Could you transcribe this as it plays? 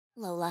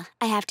Lola,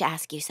 I have to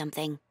ask you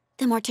something.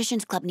 The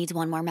Mortician Club needs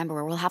one more member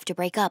or we'll have to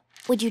break up.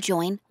 Would you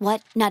join?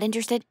 What? Not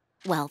interested?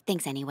 Well,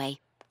 thanks anyway.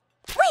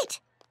 Wait!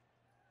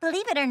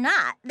 Believe it or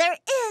not, there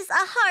is a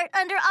heart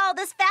under all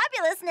this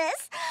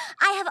fabulousness.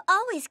 I have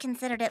always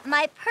considered it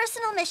my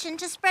personal mission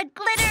to spread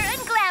glitter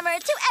and glamour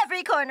to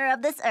every corner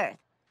of this earth.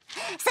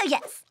 So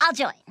yes, I'll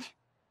join.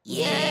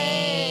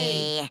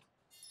 Yay!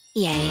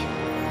 Yay.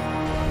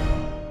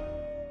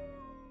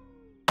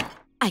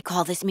 I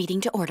call this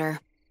meeting to order.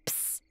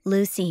 Psst,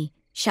 Lucy,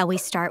 shall we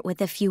start with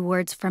a few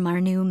words from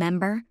our new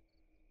member?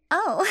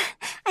 Oh,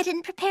 I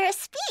didn't prepare a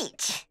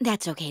speech.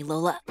 That's okay,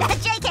 Lola.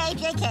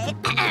 JK.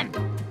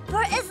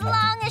 For as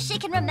long as she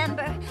can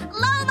remember,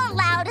 Lola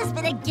Loud has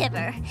been a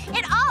giver.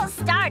 It all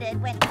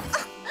started when...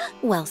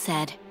 Well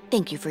said.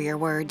 Thank you for your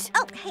words.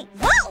 Oh, hey,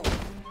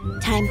 whoa!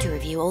 Time to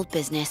review old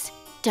business.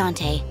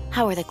 Dante,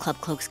 how are the club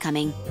cloaks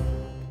coming?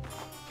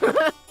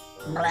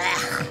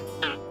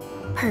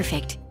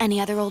 Perfect.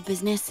 Any other old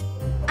business?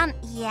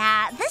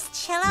 Yeah, this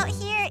chill out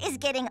here is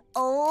getting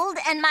old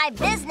and my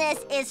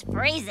business is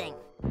freezing.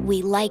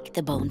 We like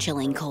the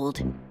bone-chilling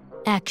cold.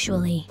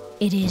 Actually,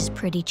 it is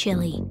pretty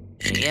chilly.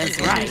 She is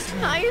right.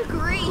 I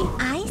agree.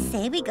 I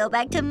say we go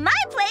back to my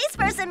place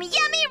for some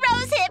yummy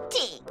rosehip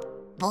tea.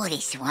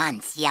 Boris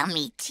wants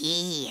yummy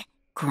tea.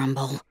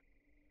 Grumble.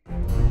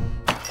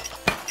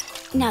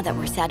 Now that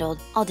we're settled,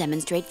 I'll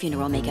demonstrate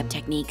funeral makeup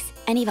techniques.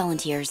 Any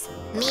volunteers?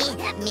 Me.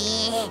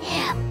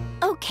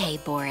 Okay,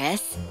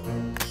 Boris.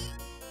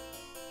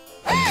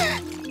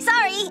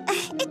 Sorry,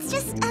 it's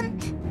just,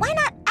 why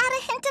not add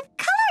a hint of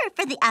color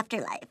for the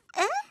afterlife?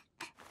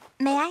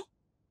 May I?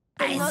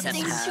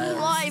 Nothing too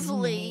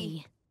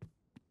lively.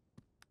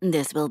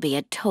 This will be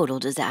a total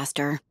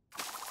disaster.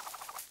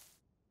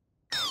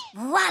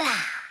 Voila!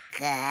 Good.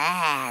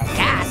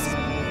 Gasp!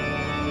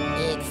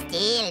 It's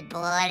still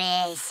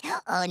Boris,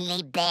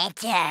 only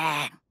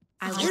better.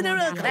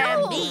 Funeral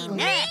can be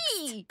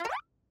next.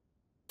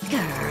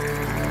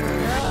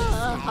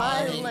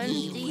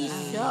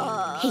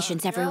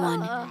 Patience,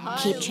 everyone.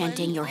 Keep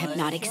chanting your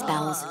hypnotic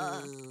spells.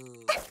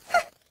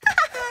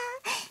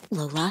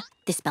 Lola,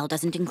 this spell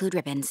doesn't include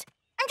ribbons.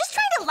 I'm just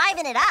trying to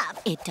liven it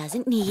up. It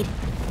doesn't need...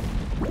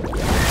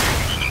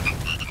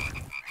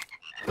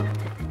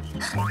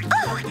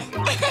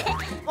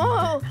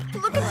 Oh,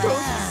 look at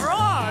those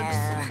frogs.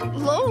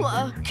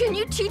 Lola, can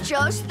you teach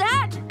us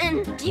that?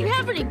 And do you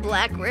have any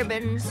black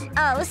ribbons?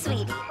 Oh,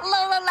 sweetie,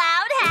 Lola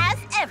Loud has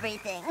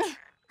everything.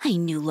 I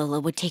knew Lola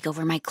would take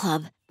over my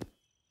club.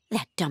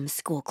 That dumb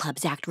school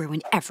club's act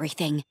ruined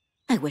everything.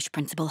 I wish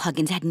Principal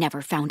Huggins had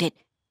never found it.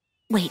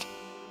 Wait,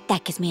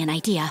 that gives me an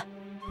idea.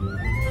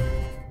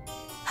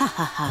 Ha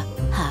ha ha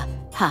ha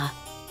ha.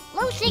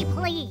 Lucy,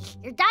 please.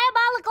 Your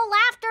diabolical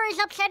laughter is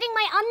upsetting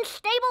my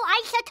unstable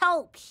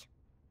isotopes.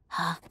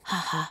 Ha ha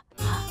ha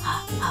ha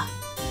ha ha.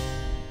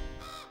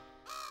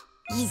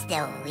 Is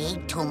the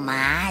wig too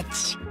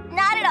much?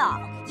 Not at all.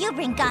 You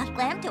bring goth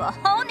glam to a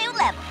whole new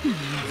level.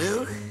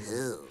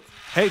 Woohoo.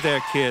 Hey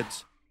there,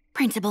 kids.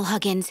 Principal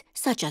Huggins,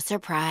 such a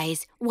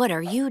surprise. What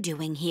are you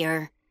doing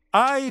here?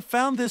 I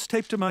found this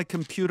taped to my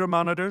computer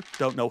monitor.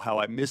 Don't know how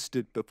I missed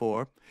it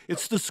before.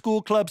 It's the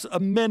school club's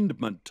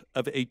amendment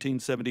of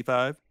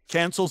 1875.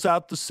 Cancels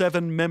out the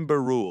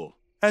 7-member rule.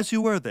 As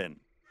you were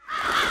then.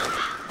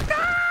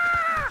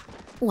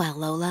 Well,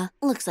 Lola,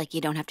 looks like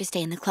you don't have to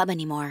stay in the club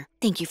anymore.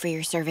 Thank you for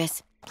your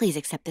service. Please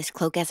accept this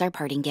cloak as our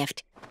parting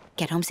gift.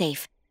 Get home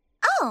safe.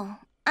 Oh,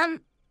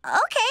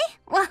 okay.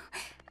 Well,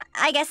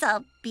 I guess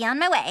I'll be on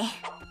my way.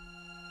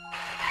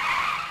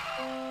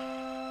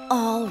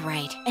 All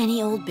right,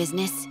 any old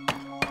business?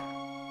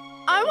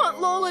 I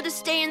want Lola to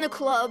stay in the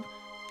club.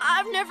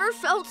 I've never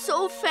felt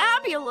so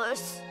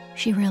fabulous.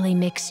 She really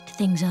mixed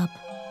things up.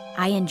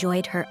 I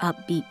enjoyed her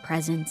upbeat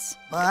presence.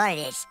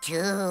 Boris,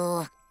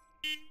 too.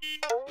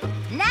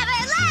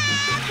 Never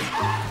left!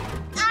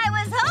 I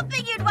was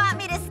hoping you'd want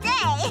me to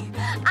stay.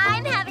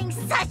 I'm having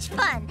such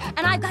fun,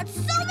 and I've got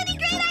so many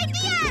great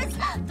ideas.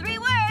 3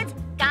 words,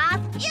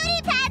 goth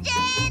beauty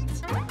pageant!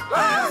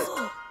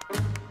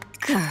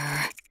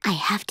 Grr, I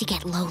have to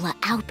get Lola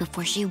out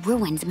before she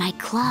ruins my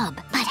club.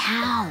 But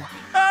how?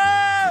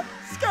 Ah!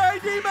 Sky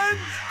demons!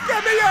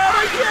 Get me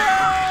out of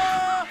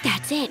here!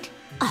 That's it.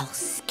 I'll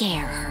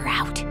scare her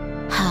out. Ha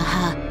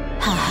ha,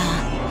 ha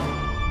ha.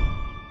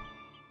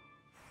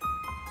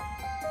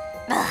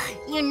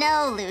 You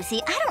know,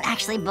 Lucy, I don't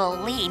actually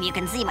believe you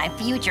can see my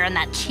future in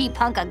that cheap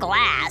hunk of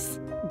glass.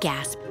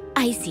 Gasp.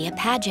 I see a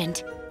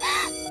pageant.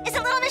 Is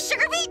it Little Miss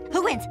Sugarbeet?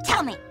 Who wins?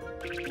 Tell me.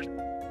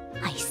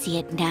 I see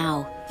it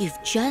now. You've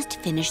just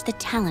finished the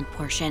talent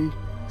portion.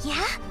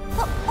 Yeah?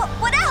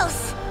 What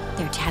else?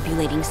 They're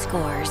tabulating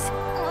scores.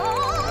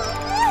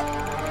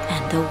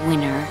 And the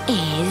winner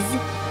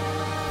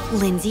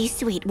is... Lindsay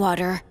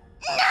Sweetwater.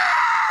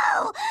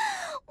 No!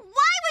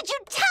 Why would you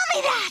tell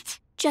me that?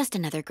 Just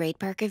another great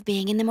perk of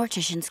being in the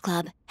Mortician's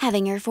Club.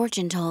 Having your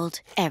fortune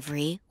told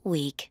every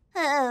week.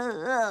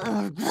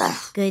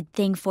 Good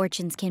thing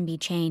fortunes can be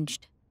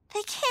changed.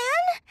 They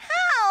can?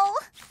 How?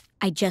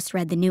 I just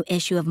read the new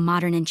issue of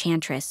Modern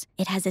Enchantress.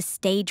 It has a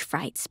stage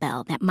fright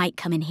spell that might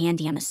come in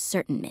handy on a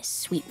certain Miss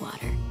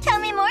Sweetwater. Tell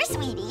me more,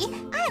 sweetie.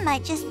 I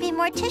might just be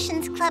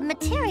Mortician's Club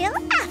material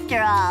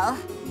after all.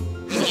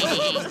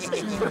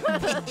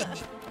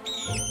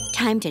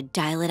 Time to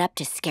dial it up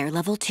to scare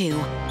level 2.